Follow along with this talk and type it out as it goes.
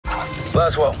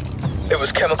Laswell, it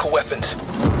was chemical weapons.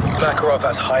 Makarov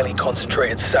has highly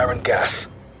concentrated sarin gas.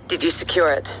 Did you secure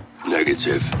it?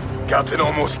 Negative. Captain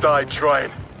almost died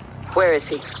trying. Where is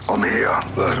he? I'm here,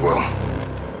 Laswell.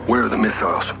 Where are the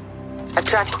missiles? I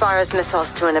tracked Farah's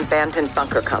missiles to an abandoned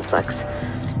bunker complex.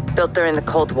 Built during the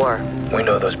Cold War. We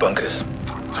know those bunkers.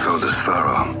 So does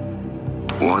Farah.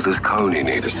 Why does Konni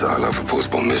need a silo for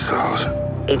portable missiles?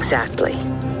 Exactly.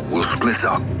 We'll split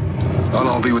up.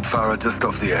 I'll be with Farah just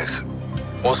off the exit.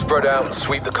 We'll spread out and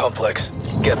sweep the complex.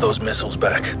 Get those missiles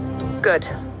back. Good.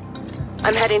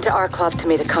 I'm heading to Arklov to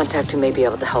meet a contact who may be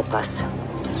able to help us.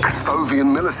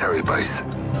 Custovian military base.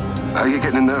 How are you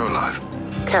getting in there alive?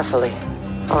 Carefully.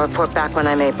 I'll report back when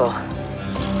I'm able.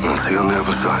 I'll see you on the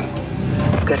other side.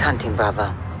 Good hunting,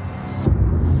 Bravo.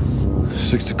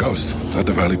 6 to Ghost. At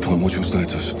the rally point, what's your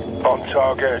status? On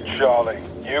target at Charlie.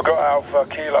 You got Alpha,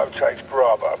 Kilo takes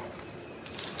Bravo.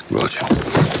 Roger.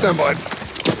 Stand by.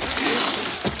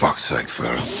 Fuck's sake,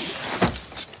 Farah.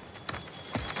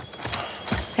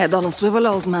 Head on a swivel,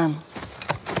 old man.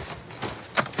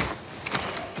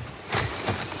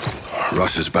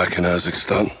 Russia's back in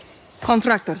Kazakhstan.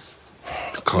 Contractors.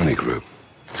 The Konni group.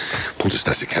 Pulled a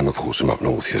stash of chemicals from up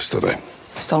north yesterday.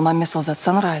 Stole my missiles at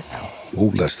sunrise.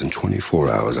 All less than 24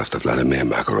 hours after Vladimir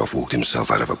Makarov walked himself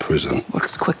out of a prison.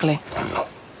 Works quickly. Well,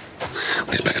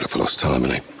 he's making up for lost time,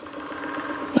 isn't he?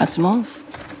 Let's move.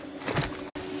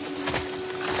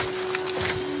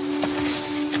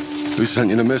 Who sent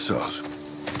you the missiles?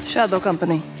 Shadow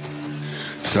Company.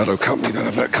 Shadow Company don't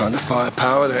have that kind of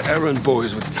firepower. They're errand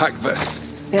boys with tack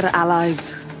vests. They're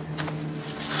allies.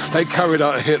 They carried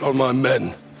out a hit on my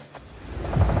men.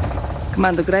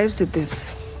 Commander Graves did this.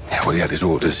 Yeah, well, he had his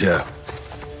orders, yeah.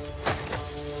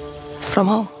 From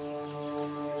who?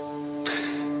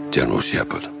 General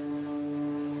Shepard.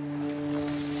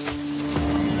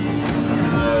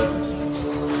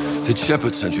 Did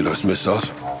Shepard send you those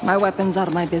missiles? My weapons are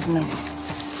my business.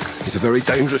 He's a very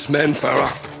dangerous man,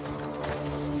 Farah.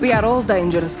 We are all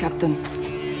dangerous, Captain.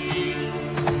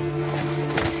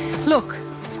 Look.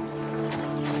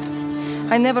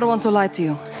 I never want to lie to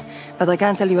you, but I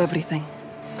can't tell you everything.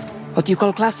 What you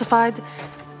call classified,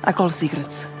 I call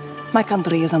secrets. My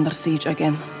country is under siege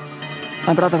again.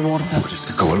 My brother warned us. This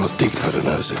could go a lot deeper than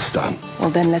Kazakhstan.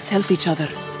 Well, then let's help each other.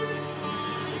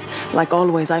 Like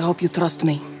always, I hope you trust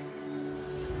me.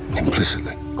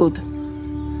 Implicitly. Good.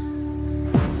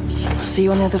 I'll see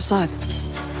you on the other side.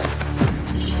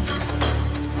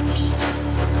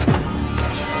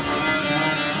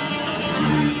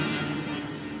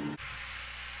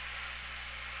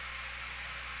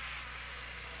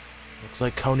 Looks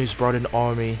like Konni's brought an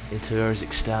army into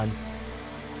Kazakhstan.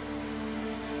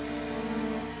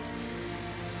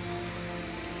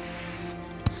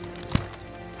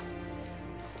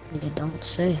 You don't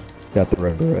say. Got the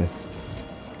red beret.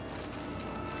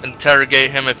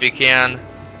 Interrogate him if you can.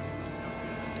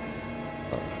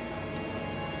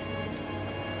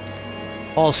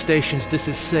 All stations, this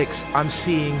is 6. I'm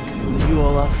seeing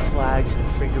ULF flags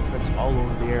and fingerprints all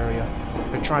over the area.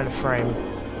 They're trying to frame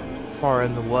Farah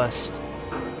in the west.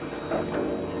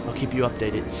 I'll keep you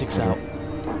updated. 6 out.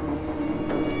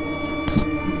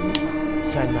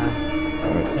 Sandman.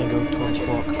 Tango, 12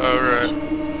 o'clock. Alright.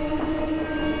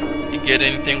 You get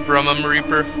anything from him,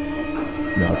 Reaper?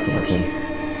 No, it's nothing.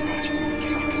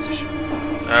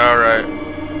 Alright.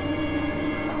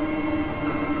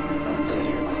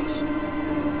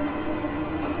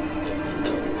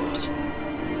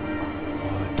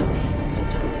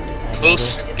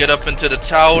 Boost, get up into the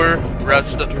tower.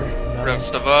 Rest of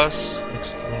us.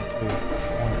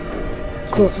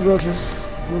 Cool, Roger.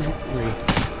 Moving.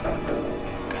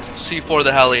 C4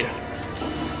 the heli.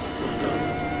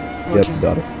 Yep,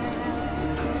 got it.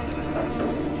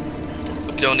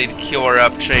 We don't need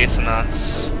QRF chasing us.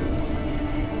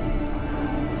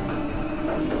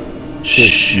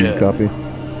 Shit. Copy.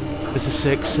 This is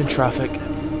 6 in traffic.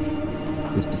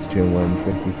 This is Jim 1,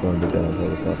 confirmed the down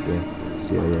helicopter.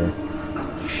 CIA.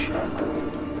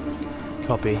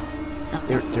 Copy.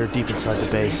 They're deep inside the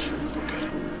base.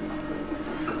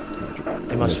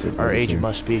 They must. Our agent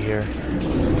must be here.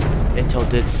 Intel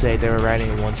did say they were riding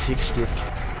a 160th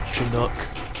Chinook.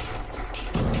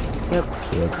 Yep.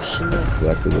 Chinook.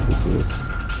 Exactly what this is.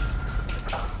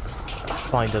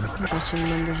 Find them. Got some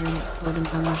numbers in it. Loading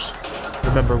numbers.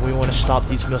 Remember, we want to stop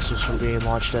these missiles from being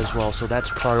launched as well, so that's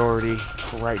priority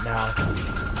for right now.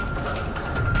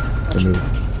 Let me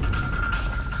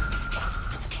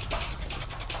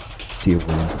see if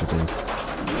we're into this.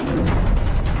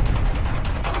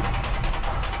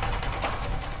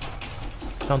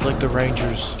 Sounds like the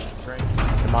Rangers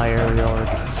in my area are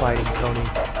fighting Konni.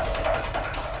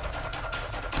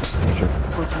 Sure.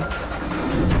 Perfect.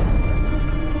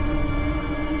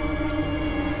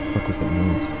 What was that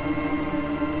noise?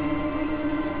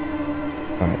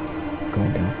 Alright,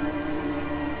 going down.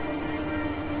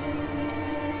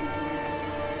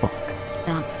 Fuck.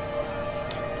 Down.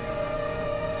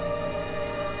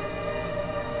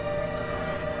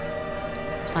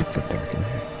 It's fine. It's dark in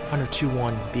here. Hunter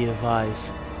 2-1, be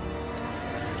advised.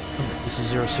 This is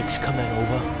 06, come in,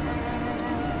 over.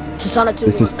 This is on a 2-1.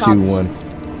 This is 2-1.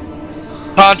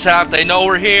 Contact, they know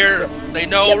we're here. They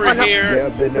know we're here. Yeah,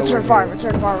 they know Return we're fire, here.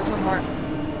 return fire, return fire.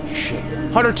 Shit.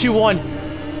 Hunter 2-1,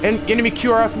 and enemy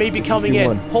QRF may be This is coming in.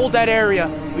 2-1. Hold that area.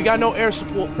 We got no air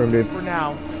support Affirmative. for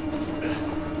now.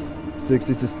 6,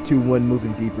 this is 2-1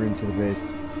 moving deeper into the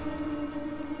base.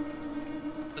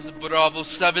 This is Bravo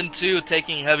 7-2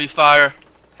 taking heavy fire.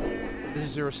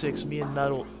 This is 06, me,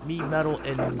 Metal,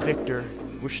 and Victor.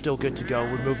 We're still good to go.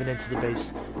 We're moving into the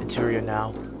base interior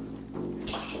now.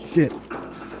 Shit.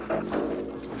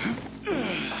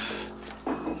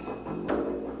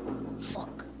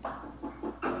 Fuck.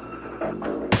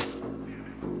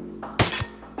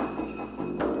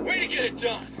 Way to get it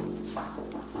done!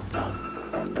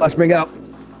 Flashbang out.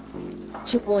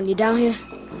 2-1, you down here?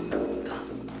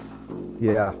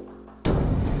 Yeah.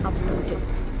 I'll promote it.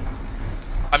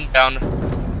 I'm down.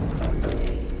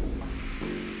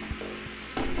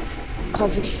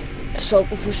 Coffee. So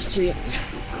we'll push to you.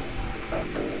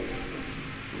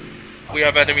 We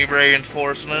have enemy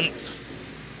reinforcements.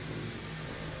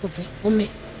 Copy. On me.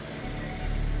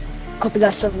 Copy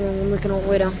that 7-1. We're making our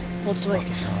way down. Hold tight.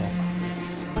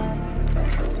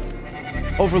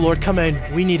 Overlord, come in.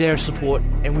 We need air support,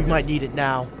 and we might need it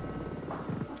now.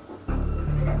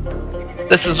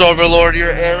 This is Overlord.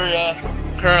 Your area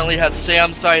currently has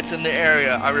SAM sites in the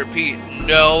area. I repeat,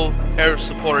 no air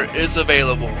support is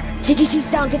available.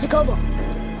 CTT's down. Get to cover.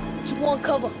 2-1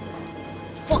 cover.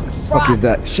 Fuck. Fuck is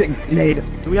that? Shit, nade.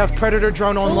 Do we have Predator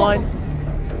drone online?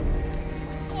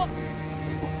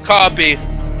 Copy.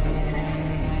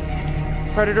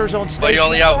 Predators on But station. you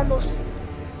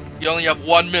only have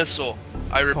one missile.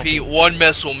 I repeat, one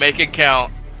missile. Make it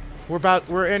count.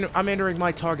 I'm entering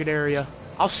my target area.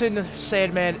 I'll send the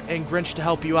Sandman and Grinch to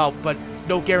help you out, but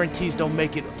no guarantees don't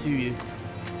make it to you.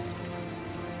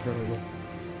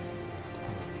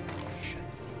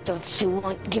 Don't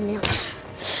 2-1. Give me a...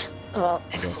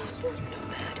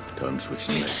 Time to switch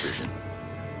to night vision.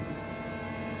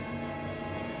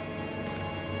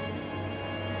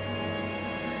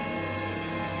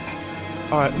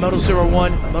 Alright, Metal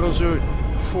 01, Metal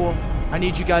 04, I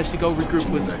need you guys to go regroup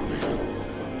with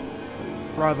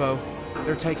Bravo.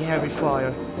 They're taking heavy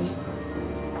fire.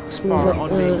 Let's move Farah, up.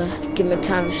 on me. Give me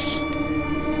time.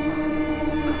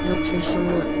 Jump here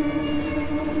somewhere.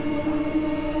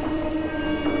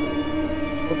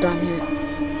 Go down here.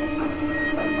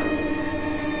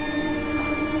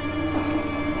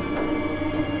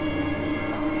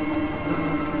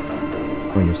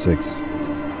 On your 6.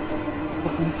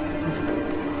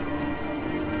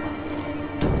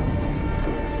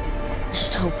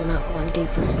 Just hope we're not going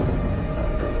deeper.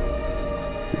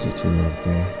 This is 2-1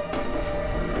 there.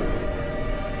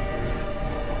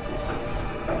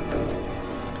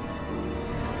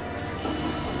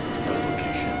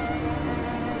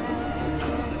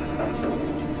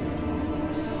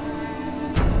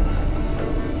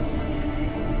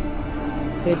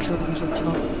 Bedrooms up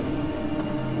top.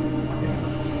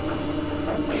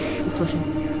 Keep pushing.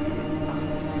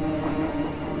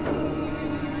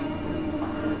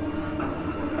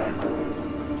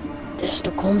 This is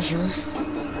the comms room.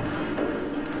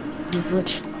 Pretty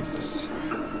much.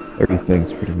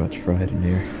 Everything's pretty much fried in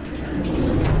here.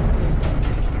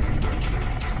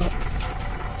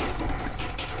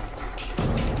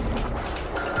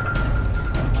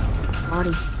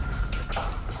 Body.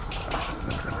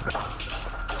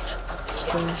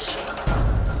 Stairs.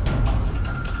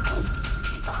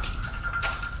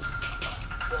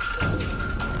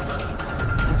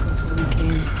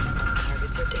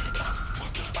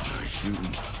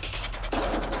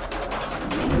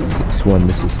 One,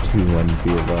 this is 2-1,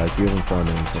 be advised. We haven't found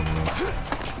anything yet.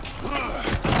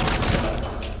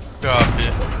 Copy.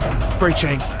 Break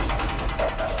chain.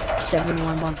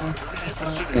 7-1 bumper.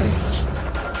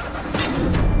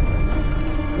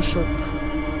 What's up?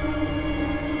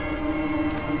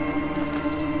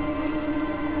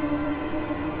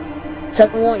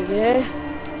 Second one, yeah.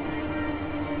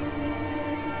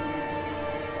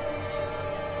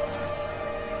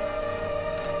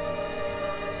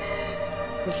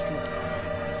 What's up?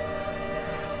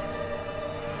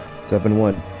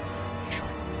 7-1.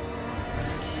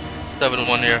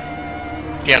 7-1 here.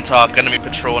 Can't talk. Enemy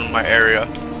patrol in my area.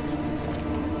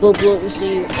 Blue, we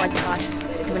see you. White guy.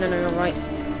 Coming in on your right.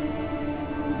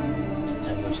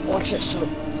 Watch it, son.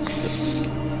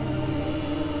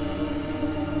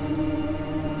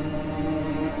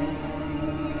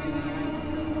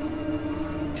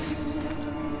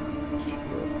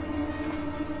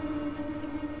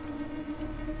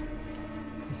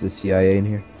 Is the CIA in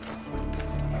here?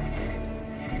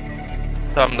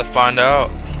 Time to find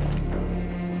out.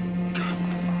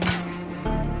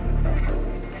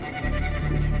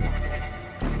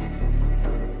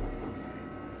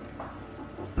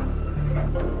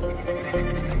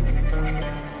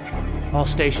 All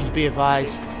stations be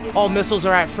advised. All missiles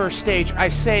are at first stage. I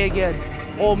say again,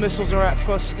 all missiles are at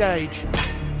first stage.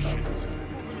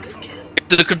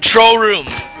 To the control room.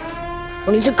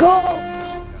 We need to go.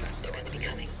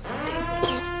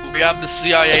 We have the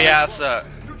CIA asset.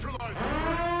 Let's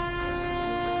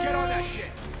get on that shit.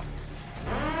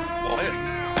 What?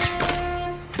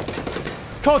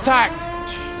 Contact!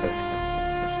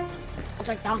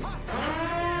 Contact down.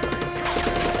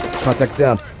 Contact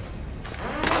down.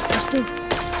 Just do.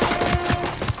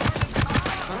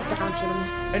 Contact down, gentlemen.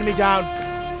 Enemy down.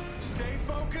 Stay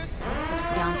focused.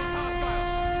 Contact down.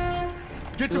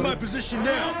 Get to my position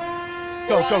now.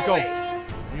 Go, go, go.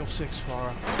 Real 6,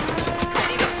 Farah.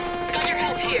 Got your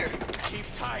help here. Keep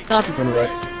tight. Copy. Run right.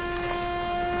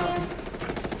 Copy.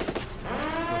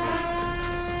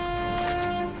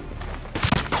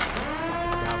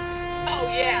 Oh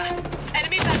yeah.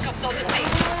 Enemy backups on the scene.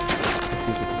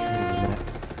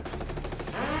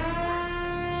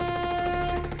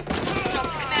 Drop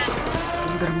to command.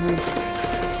 I'm gonna move.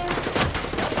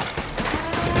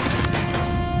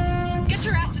 Get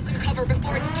your ass to some cover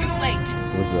before it's too late.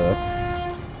 What's that?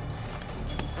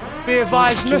 Be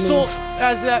advised, missile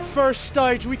as at first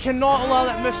stage. We cannot allow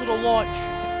that missile to launch.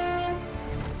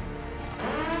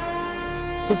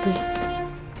 Copy.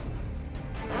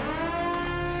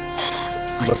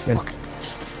 Looking.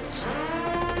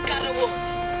 Got a wolf.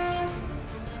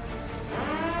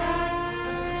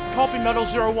 Copy, Metal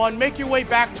 01. Make your way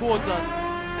back towards us.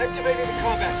 Activating the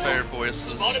combat zone. Fair voices.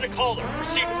 Spotted a caller.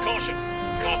 Proceed with caution.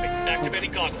 Copy.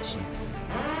 Activating goggles.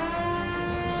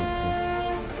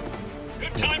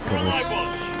 Good time for a live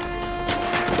one.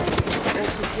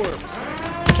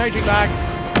 Changing back.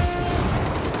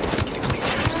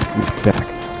 Back.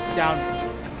 Down.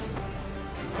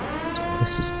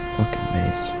 This is a fucking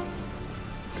maze.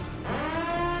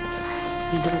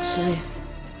 You don't say.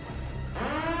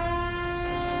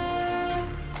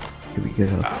 Here we go.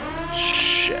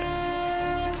 Shit.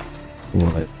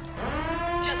 What?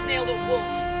 Just nailed a wolf.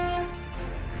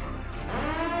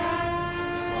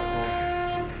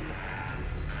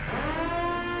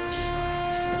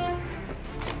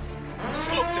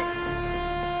 Smoked him.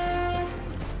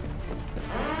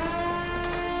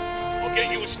 I'll get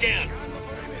you a scan.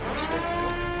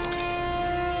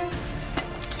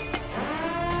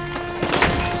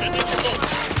 Send up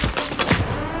results.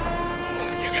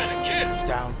 You got a kid.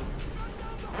 Down.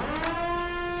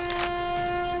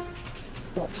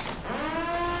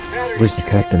 Where's the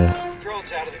captain at?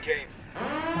 Drone's out of the game.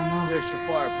 The extra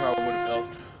firepower would have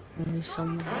helped. Maybe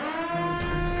someone.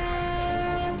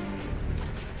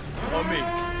 On me.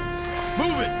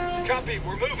 Move it! Copy.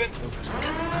 We're moving.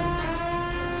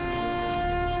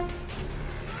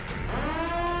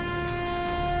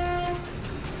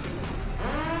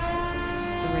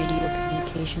 The radio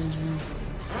communications room.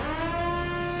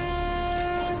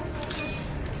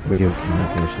 Radio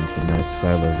communications with nice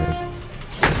silo rig.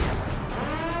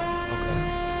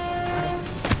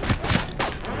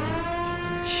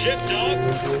 Shit, dog.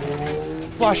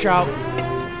 Flush out.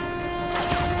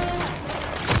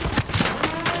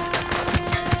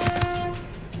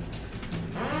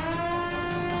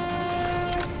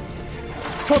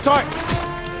 Contact!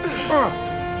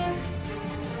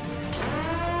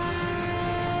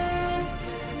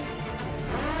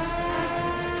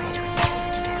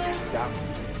 Down.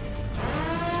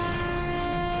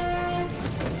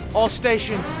 All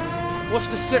stations, what's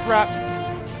the sit rep?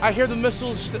 I hear the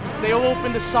missiles, they all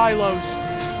open the silos.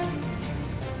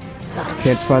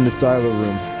 Can't find the silo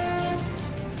room.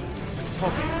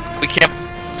 Copy. We can't.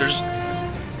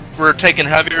 We're taking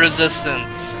heavy resistance.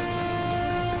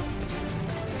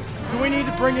 Do we need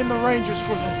to bring in the Rangers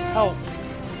for help?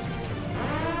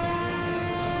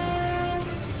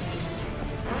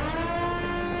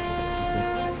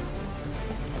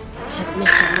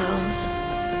 Missiles.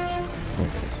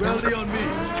 Rally on me.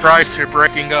 Price, you're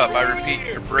breaking up. I repeat,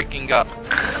 you're breaking up.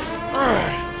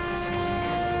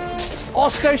 All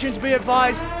stations be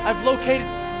advised, I've located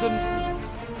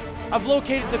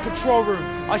the control room.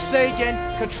 I say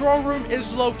again, control room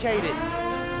is located.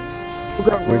 We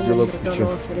got a Where's your room in here, don't know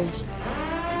location? if it is.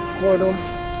 Corridor.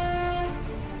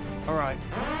 Alright.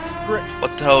 Grinch.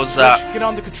 What the hell is that? Get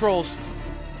on the controls.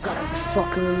 Gotta be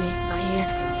fucking with me. Not here.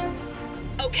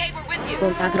 Okay, we're with you.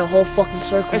 Going back in a whole fucking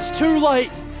circle. It's too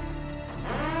late.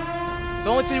 The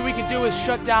only thing we can do is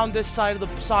shut down this side of the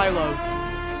silo.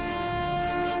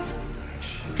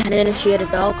 Can't initiate a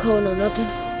dial code or nothing.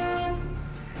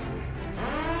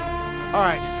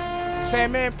 Alright.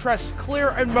 Sandman, press clear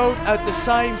and mode at the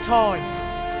same time.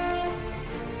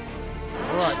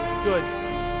 Alright, good.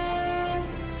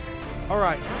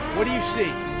 Alright, what do you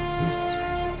see?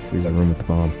 There's a room with the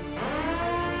bomb.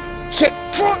 Shit!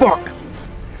 Fuck!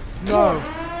 No.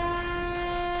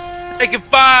 Taking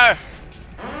fire!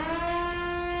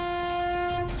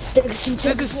 Six, you This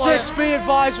took is fire. 6, be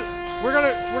advised.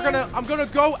 I'm gonna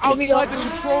go outside the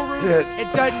control room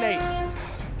and detonate.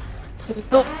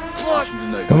 No, fuck!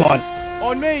 Come on!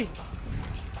 On me!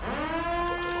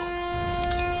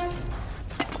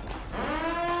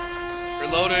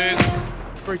 Reloading.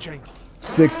 Breaching.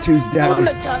 6-2's down. Don't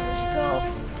let time to go.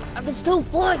 I can still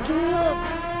fight, give me up.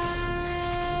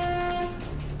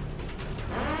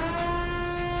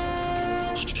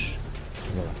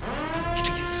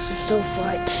 Still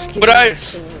fight. Just give But me I,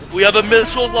 up. we have a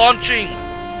missile launching.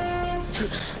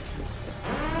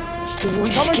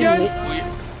 Come again?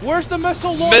 Where's the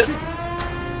missile launching?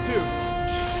 Dude.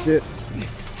 Shit.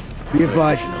 Be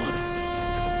advised.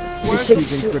 Six,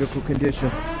 He's in critical condition.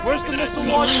 Where's the missile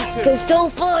launching Can to? still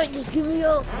fight, just give me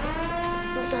up.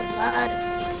 Not that bad.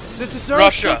 This is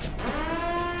Russia. 06.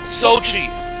 Sochi.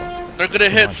 They're gonna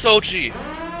hit Sochi.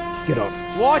 Get up.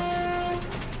 What?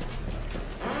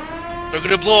 They're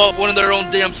gonna blow up one of their own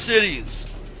damn cities.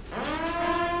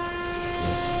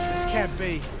 This can't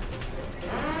be.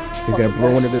 They're gonna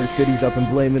blow one of their cities up and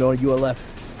blame it on ULF.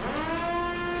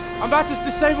 I'm about to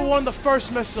disable one of the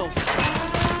first missiles.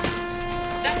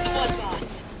 That's the one, boss.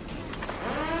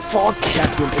 Fuck.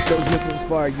 Captain, if those missiles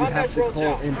fire, you have to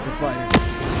call in for fire.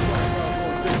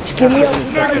 Just give me up. You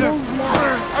gotta Negative. move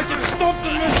now. I can stop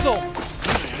the missile.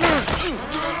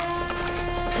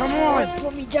 Come on. Alright,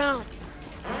 put me down.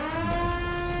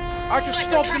 I can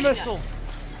stop the missile.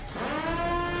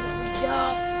 Put me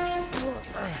down.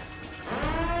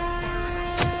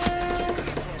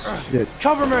 Shit.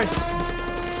 Cover me.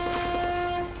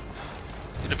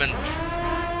 Could have been.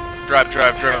 Drive. Come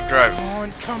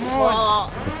on, come on.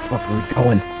 Where the fuck are we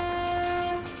going?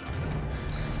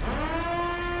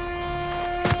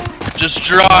 Just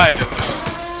drive.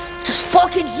 Just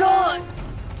fucking drive.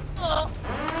 Fuck,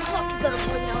 you gotta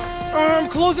put me down. I'm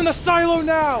closing the silo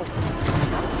now.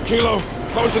 Kilo,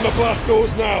 closing the blast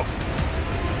doors now.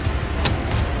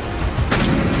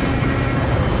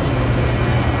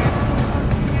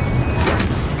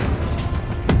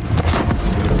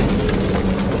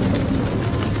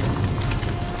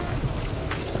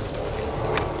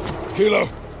 Kilo.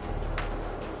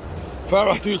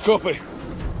 Farah, do you copy?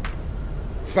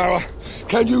 Farah,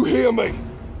 can you hear me?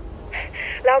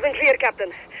 Loud and clear,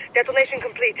 Captain. Detonation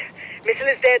complete. Missile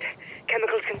is dead.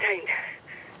 Chemicals contained.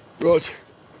 Rog.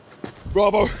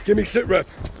 Bravo, give me sit rep.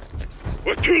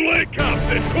 We're too late,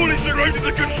 Captain. Konni's surrounded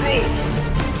the controls.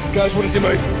 Guys, what does he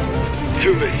mean?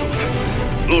 2 missiles.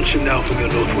 Launching now from the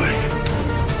northwest.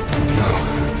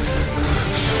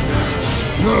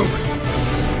 No.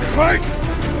 Fight!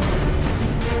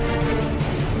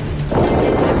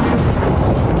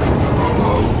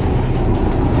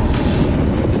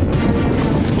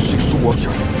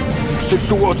 Six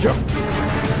to Watcher.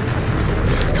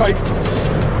 Kate.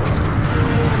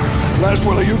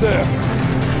 Laswell, are you there?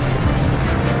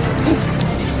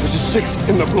 This is 6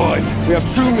 in the blind. We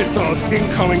have 2 missiles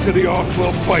incoming to the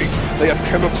R-12 base. They have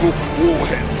chemical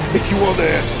warheads. If you are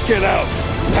there, get out.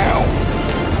 Now.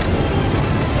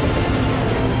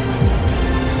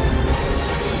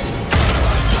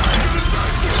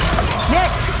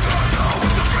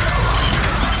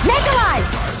 Nikolai!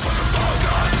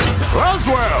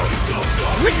 Laswell!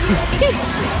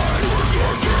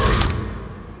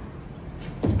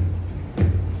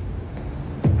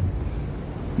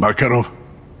 Makarov?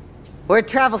 Word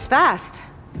travels fast.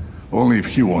 Only if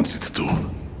he wants it to.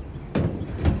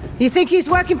 You think he's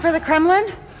working for the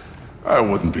Kremlin? I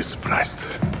wouldn't be surprised.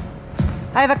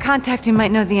 I have a contact who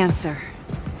might know the answer.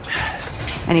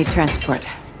 I need transport.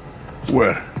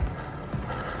 Where?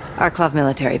 Arklov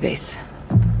military base.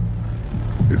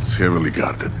 It's heavily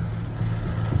guarded.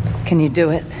 Can you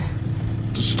do it?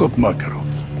 To stop Makarov?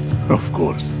 Of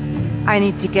course. I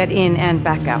need to get in and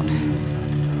back out.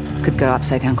 Could go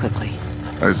upside down quickly.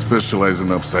 I specialize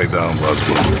in upside down,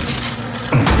 Laswell.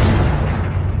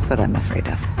 That's what I'm afraid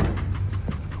of.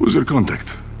 Who's your contact?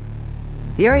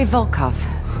 Yuri Volkov.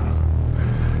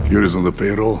 Yuri's on the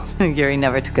payroll? Yuri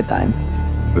never took a dime.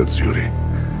 That's Yuri.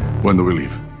 When do we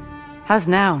leave? How's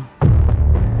now?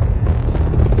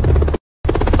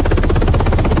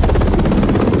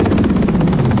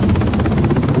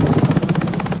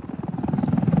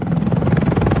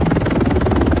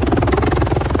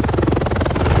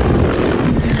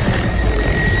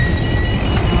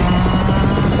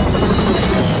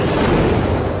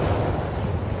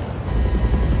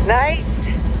 Nice.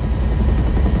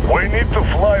 We need to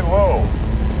fly low.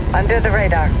 Under the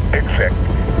radar. Exact.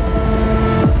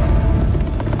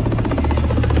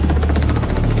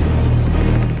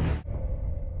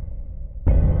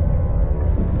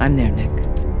 I'm there, Nick.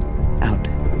 Out.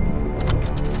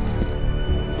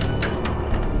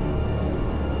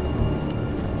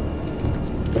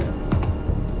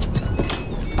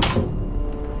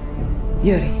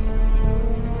 Yuri.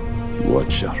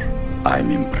 Watcher, I'm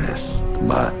impressed,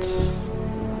 but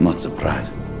not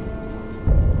surprised.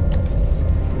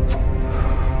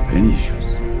 Any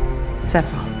issues?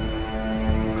 Several.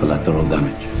 Collateral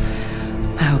damage?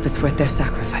 I hope it's worth their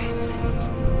sacrifice.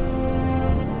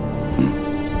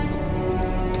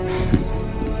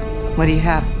 What do you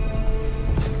have?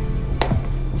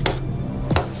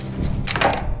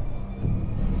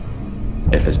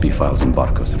 FSB files in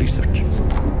Barkov's research.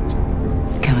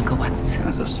 Chemical weapons.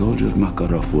 As a soldier,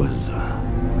 Makarov was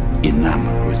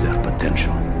enamored with their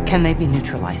potential. Can they be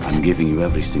neutralized? I'm giving you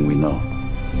everything we know.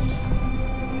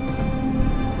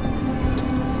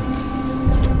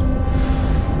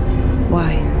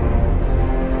 Why?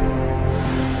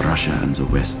 Russia and the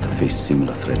West face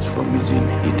similar threats from within.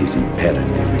 It is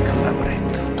imperative we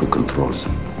collaborate to control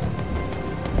them.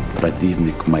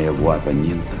 Противник моего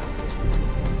оппонента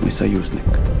 — мой союзник.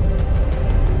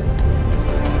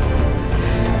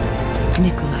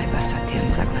 Николай бы с этим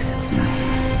согласился.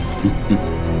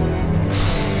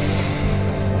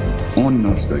 Он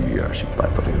настоящий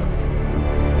патриот.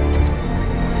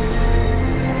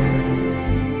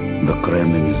 The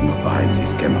Kremlin is not behind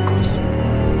these chemicals.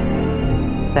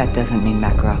 That doesn't mean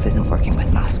Makarov isn't working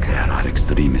with Moscow. There are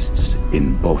extremists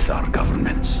in both our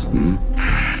governments.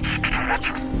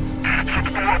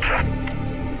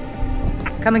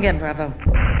 Come again, Bravo.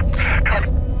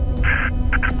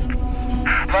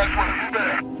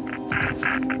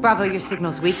 Bravo, your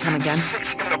signal's weak. Come again.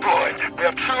 In the blind. We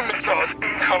have 2 missiles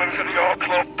incoming to the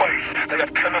R-12 base. They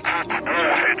have chemical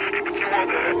warheads. If you are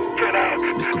there, get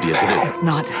out. This could be a threat. It's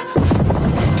not.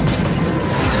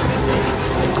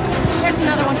 There's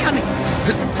another one coming.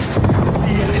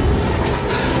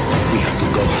 We have to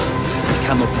go. We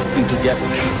cannot be seen together.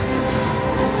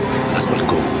 Laswell,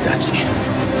 go. Dachi.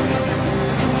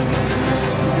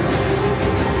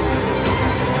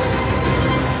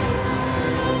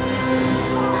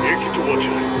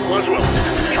 Laswell,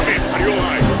 come in. Are you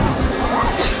alive?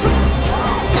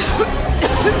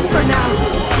 For now,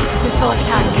 missile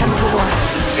attack chemical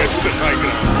warheads. Get to the high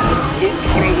ground. Look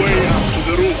for a way out to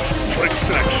the roof for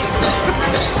extraction.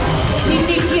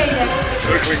 Initiated.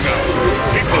 Circling now.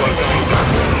 People are down.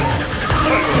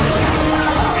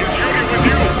 Is Yuri with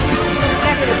you?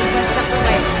 Negative, we went separate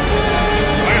ways.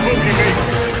 I hope he makes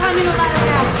it. Climbing the ladder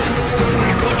now.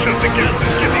 Don't shut the gas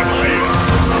and get him higher.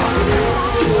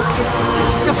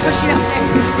 Still pushing up there.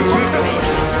 Look for me.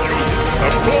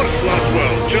 Of course,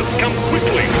 Laswell. Just come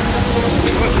quickly.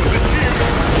 What was it here?